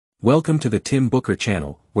Welcome to the Tim Booker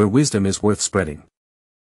channel, where wisdom is worth spreading.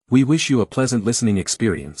 We wish you a pleasant listening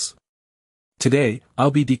experience. Today,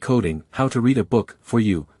 I'll be decoding how to read a book for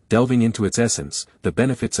you, delving into its essence, the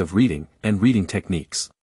benefits of reading, and reading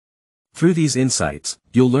techniques. Through these insights,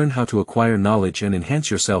 you'll learn how to acquire knowledge and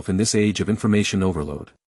enhance yourself in this age of information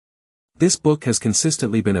overload. This book has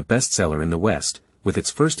consistently been a bestseller in the West, with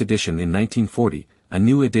its first edition in 1940, a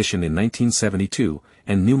new edition in 1972,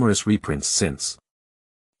 and numerous reprints since.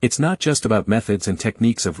 It's not just about methods and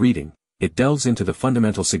techniques of reading, it delves into the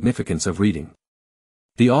fundamental significance of reading.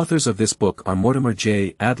 The authors of this book are Mortimer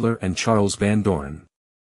J. Adler and Charles Van Doren.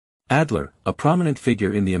 Adler, a prominent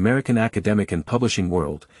figure in the American academic and publishing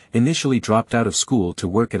world, initially dropped out of school to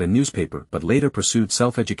work at a newspaper but later pursued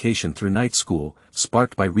self-education through night school,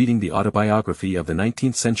 sparked by reading the autobiography of the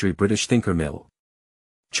 19th-century British thinker Mill.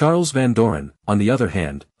 Charles Van Doren, on the other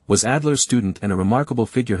hand, was Adler's student and a remarkable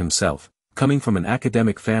figure himself, coming from an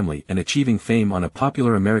academic family and achieving fame on a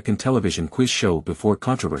popular American television quiz show before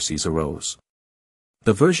controversies arose.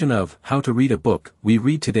 The version of How to Read a Book we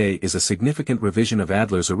read today is a significant revision of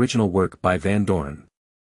Adler's original work by Van Doren.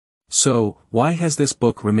 So, why has this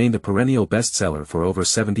book remained a perennial bestseller for over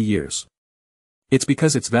 70 years? It's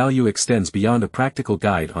because its value extends beyond a practical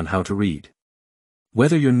guide on how to read.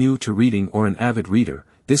 Whether you're new to reading or an avid reader,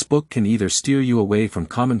 this book can either steer you away from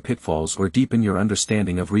common pitfalls or deepen your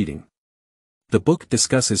understanding of reading. The book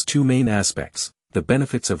discusses two main aspects, the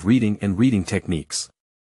benefits of reading and reading techniques.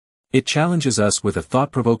 It challenges us with a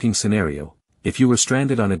thought-provoking scenario: if you were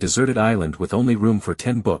stranded on a deserted island with only room for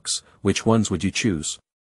 10 books, which ones would you choose?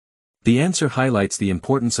 The answer highlights the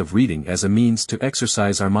importance of reading as a means to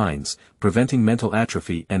exercise our minds, preventing mental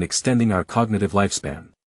atrophy and extending our cognitive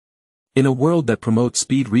lifespan. In a world that promotes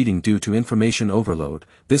speed reading due to information overload,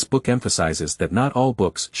 this book emphasizes that not all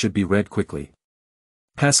books should be read quickly.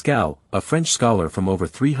 Pascal, a French scholar from over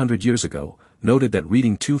 300 years ago, noted that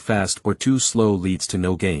reading too fast or too slow leads to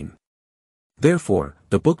no gain. Therefore,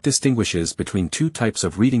 the book distinguishes between two types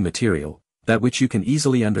of reading material: that which you can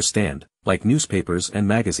easily understand, like newspapers and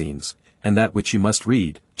magazines, and that which you must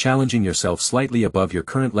read, challenging yourself slightly above your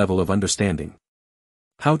current level of understanding.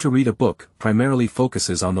 How to Read a Book primarily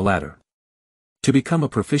focuses on the latter. To become a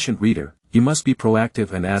proficient reader, you must be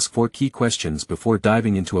proactive and ask 4 key questions before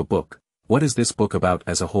diving into a book. What is this book about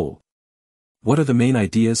as a whole? What are the main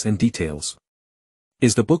ideas and details?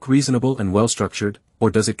 Is the book reasonable and well-structured, or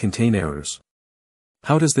does it contain errors?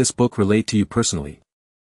 How does this book relate to you personally?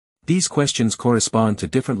 These questions correspond to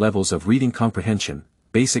different levels of reading comprehension: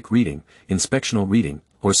 basic reading, inspectional reading,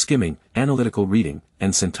 or skimming, analytical reading,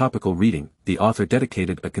 and syntopical reading. The author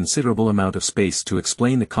dedicated a considerable amount of space to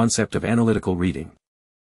explain the concept of analytical reading.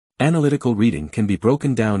 Analytical reading can be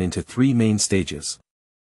broken down into 3 main stages.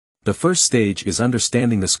 The first stage is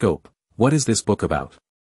understanding the scope. What is this book about?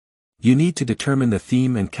 You need to determine the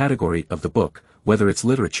theme and category of the book, whether it's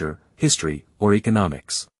literature, history, or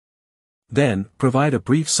economics. Then, provide a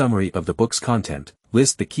brief summary of the book's content,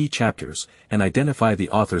 list the key chapters, and identify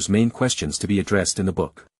the author's main questions to be addressed in the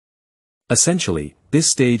book. Essentially,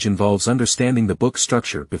 this stage involves understanding the book's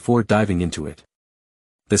structure before diving into it.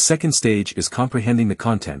 The second stage is comprehending the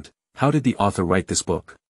content. How did the author write this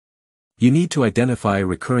book? You need to identify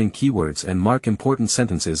recurring keywords and mark important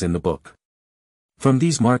sentences in the book. From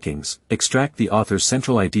these markings, extract the author's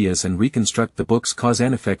central ideas and reconstruct the book's cause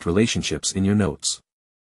and effect relationships in your notes.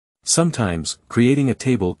 Sometimes, creating a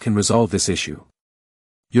table can resolve this issue.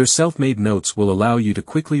 Your self-made notes will allow you to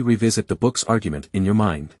quickly revisit the book's argument in your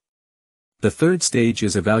mind. The third stage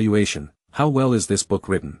is evaluation. How well is this book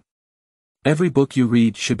written? Every book you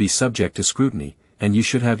read should be subject to scrutiny, and you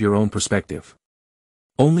should have your own perspective.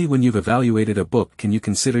 Only when you've evaluated a book can you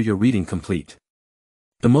consider your reading complete.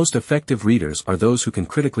 The most effective readers are those who can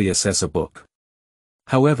critically assess a book.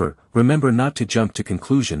 However, remember not to jump to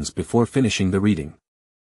conclusions before finishing the reading.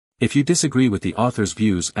 If you disagree with the author's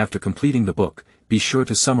views after completing the book, be sure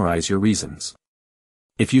to summarize your reasons.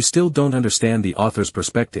 If you still don't understand the author's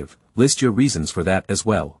perspective, list your reasons for that as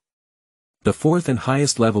well. The fourth and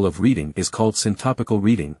highest level of reading is called syntopical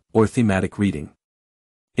reading, or thematic reading.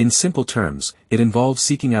 In simple terms, it involves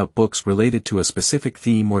seeking out books related to a specific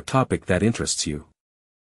theme or topic that interests you.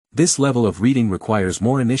 This level of reading requires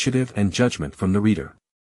more initiative and judgment from the reader.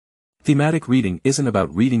 Thematic reading isn't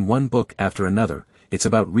about reading one book after another, it's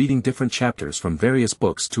about reading different chapters from various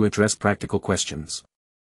books to address practical questions.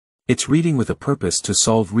 It's reading with a purpose to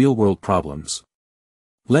solve real-world problems.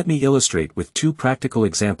 Let me illustrate with 2 practical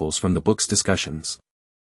examples from the book's discussions.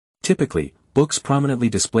 Typically, books prominently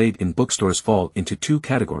displayed in bookstores fall into 2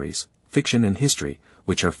 categories: fiction and history,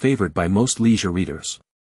 which are favored by most leisure readers.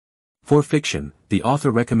 For fiction, the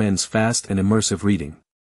author recommends fast and immersive reading.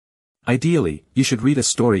 Ideally, you should read a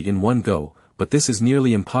story in one go, but this is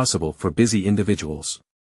nearly impossible for busy individuals.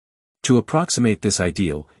 To approximate this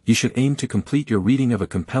ideal, you should aim to complete your reading of a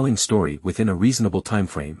compelling story within a reasonable time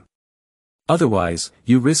frame. Otherwise,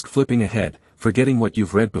 you risk flipping ahead, forgetting what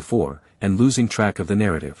you've read before, and losing track of the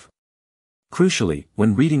narrative. Crucially,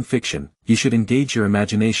 when reading fiction, you should engage your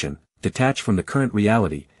imagination, detach from the current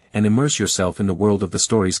reality, and immerse yourself in the world of the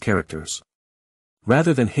story's characters.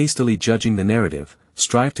 Rather than hastily judging the narrative,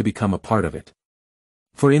 strive to become a part of it.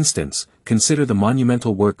 For instance, consider the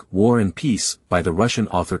monumental work War and Peace by the Russian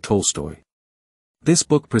author Tolstoy. This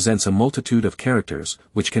book presents a multitude of characters,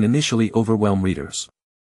 which can initially overwhelm readers.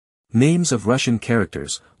 Names of Russian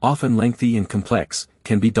characters, often lengthy and complex,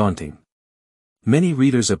 can be daunting. Many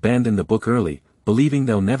readers abandon the book early, believing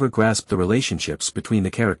they'll never grasp the relationships between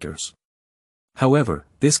the characters. However,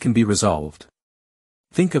 this can be resolved.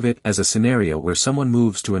 Think of it as a scenario where someone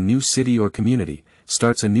moves to a new city or community,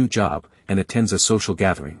 starts a new job, and attends a social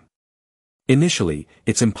gathering. Initially,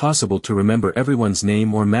 it's impossible to remember everyone's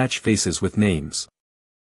name or match faces with names.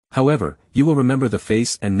 However, you will remember the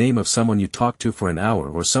face and name of someone you talked to for an hour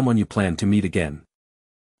or someone you plan to meet again.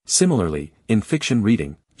 Similarly, in fiction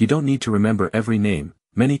reading, you don't need to remember every name,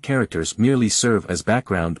 many characters merely serve as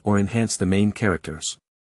background or enhance the main characters.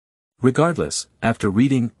 Regardless, after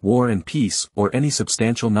reading War and Peace or any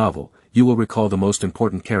substantial novel, you will recall the most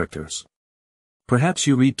important characters. Perhaps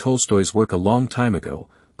you read Tolstoy's work a long time ago,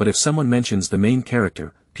 but if someone mentions the main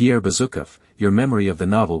character, Pierre Bezukhov, your memory of the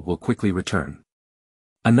novel will quickly return.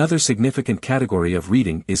 Another significant category of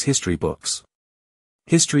reading is history books.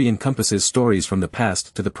 History encompasses stories from the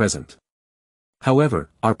past to the present. However,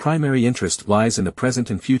 our primary interest lies in the present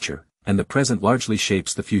and future, and the present largely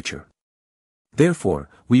shapes the future. Therefore,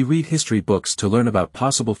 we read history books to learn about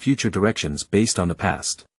possible future directions based on the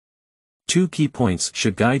past. Two key points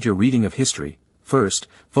should guide your reading of history. First,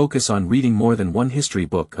 focus on reading more than one history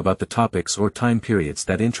book about the topics or time periods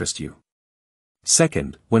that interest you.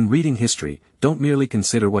 Second, when reading history, don't merely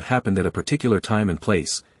consider what happened at a particular time and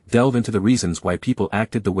place, delve into the reasons why people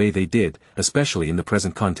acted the way they did, especially in the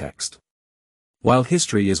present context. While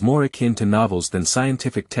history is more akin to novels than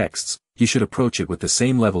scientific texts, you should approach it with the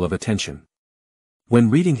same level of attention. When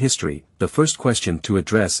reading history, the first question to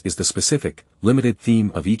address is the specific, limited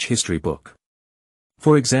theme of each history book.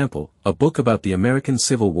 For example, a book about the American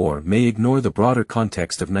Civil War may ignore the broader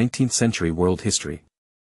context of 19th-century world history.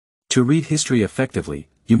 To read history effectively,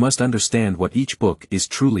 you must understand what each book is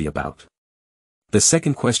truly about. The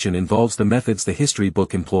second question involves the methods the history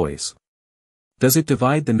book employs. Does it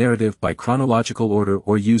divide the narrative by chronological order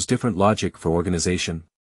or use different logic for organization?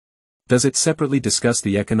 Does it separately discuss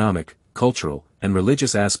the economic, cultural, and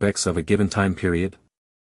religious aspects of a given time period?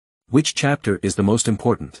 Which chapter is the most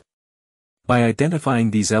important? By identifying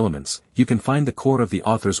these elements, you can find the core of the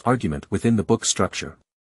author's argument within the book's structure.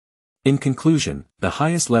 In conclusion, the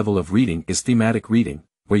highest level of reading is thematic reading,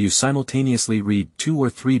 where you simultaneously read 2 or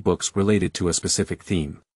 3 books related to a specific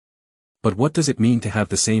theme. But what does it mean to have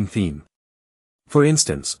the same theme? For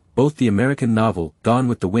instance, both the American novel Gone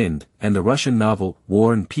with the Wind and the Russian novel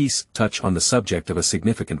War and Peace touch on the subject of a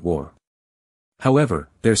significant war. However,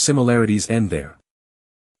 their similarities end there.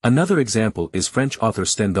 Another example is French author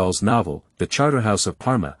Stendhal's novel, The Charterhouse of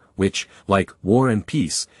Parma, which, like War and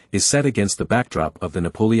Peace, is set against the backdrop of the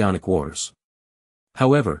Napoleonic Wars.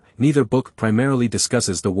 However, neither book primarily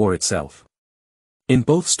discusses the war itself. In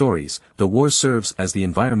both stories, the war serves as the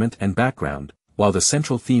environment and background, while the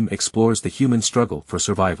central theme explores the human struggle for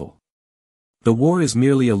survival. The war is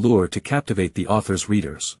merely a lure to captivate the author's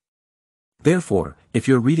readers. Therefore, if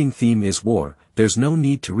your reading theme is war, there's no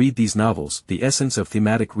need to read these novels. The essence of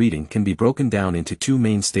thematic reading can be broken down into 2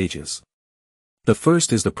 main stages. The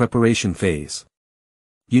first is the preparation phase.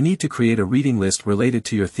 You need to create a reading list related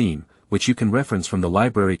to your theme, which you can reference from the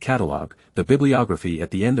library catalog, the bibliography at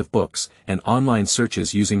the end of books, and online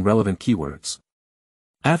searches using relevant keywords.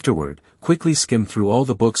 Afterward, quickly skim through all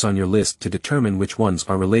the books on your list to determine which ones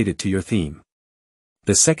are related to your theme.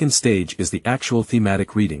 The second stage is the actual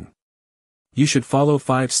thematic reading. You should follow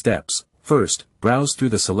 5 steps. First, browse through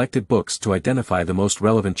the selected books to identify the most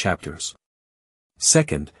relevant chapters.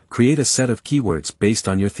 Second, create a set of keywords based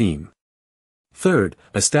on your theme. Third,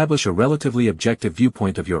 establish a relatively objective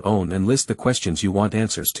viewpoint of your own and list the questions you want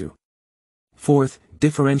answers to. Fourth,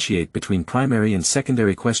 differentiate between primary and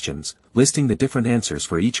secondary questions, listing the different answers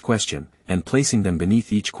for each question, and placing them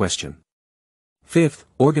beneath each question. Fifth,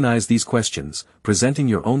 organize these questions, presenting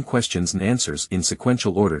your own questions and answers in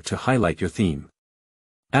sequential order to highlight your theme.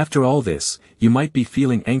 After all this, you might be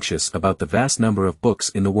feeling anxious about the vast number of books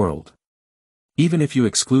in the world. Even if you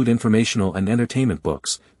exclude informational and entertainment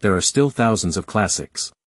books, there are still thousands of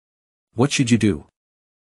classics. What should you do?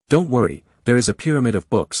 Don't worry, there is a pyramid of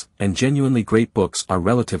books, and genuinely great books are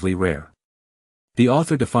relatively rare. The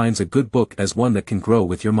author defines a good book as one that can grow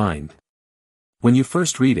with your mind. When you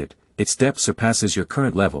first read it, its depth surpasses your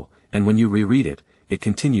current level, and when you reread it, it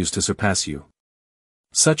continues to surpass you.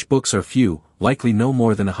 Such books are few, likely no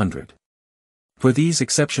more than 100. For these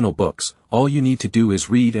exceptional books, all you need to do is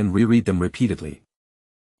read and reread them repeatedly.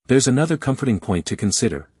 There's another comforting point to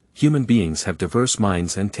consider: human beings have diverse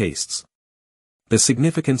minds and tastes. The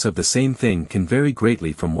significance of the same thing can vary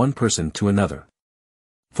greatly from one person to another.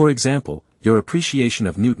 For example, your appreciation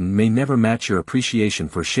of Newton may never match your appreciation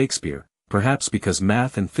for Shakespeare, perhaps because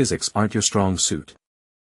math and physics aren't your strong suit.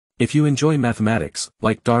 If you enjoy mathematics,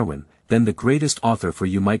 like Darwin, then the greatest author for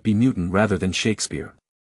you might be Newton rather than Shakespeare.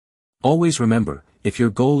 Always remember, if your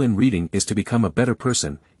goal in reading is to become a better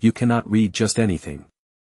person, you cannot read just anything.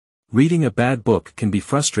 Reading a bad book can be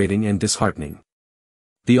frustrating and disheartening.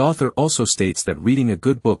 The author also states that reading a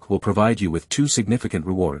good book will provide you with two significant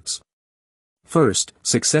rewards. First,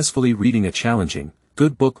 successfully reading a challenging,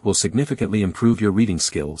 good book will significantly improve your reading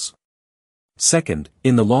skills. Second,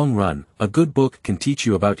 in the long run, a good book can teach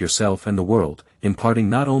you about yourself and the world, imparting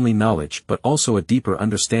not only knowledge but also a deeper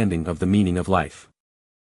understanding of the meaning of life.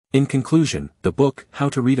 In conclusion, the book, How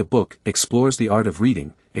to Read a Book, explores the art of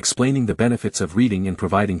reading, explaining the benefits of reading and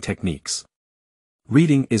providing techniques.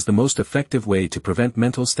 Reading is the most effective way to prevent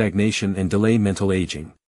mental stagnation and delay mental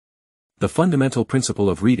aging. The fundamental principle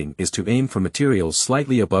of reading is to aim for materials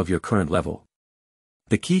slightly above your current level.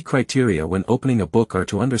 The key criteria when opening a book are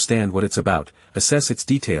to understand what it's about, assess its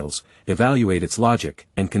details, evaluate its logic,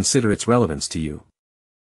 and consider its relevance to you.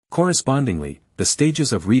 Correspondingly, the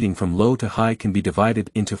stages of reading from low to high can be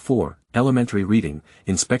divided into 4: elementary reading,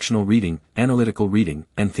 inspectional reading, analytical reading,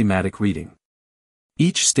 and thematic reading.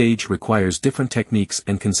 Each stage requires different techniques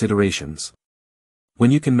and considerations.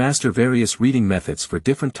 When you can master various reading methods for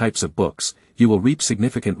different types of books, you will reap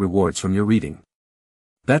significant rewards from your reading.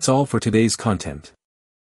 That's all for today's content.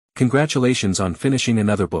 Congratulations on finishing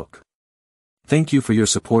another book. Thank you for your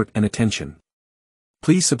support and attention.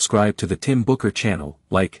 Please subscribe to the Tim Booker channel,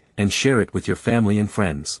 like, and share it with your family and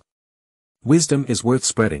friends. Wisdom is worth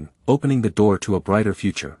spreading, opening the door to a brighter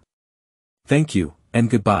future. Thank you, and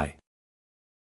goodbye.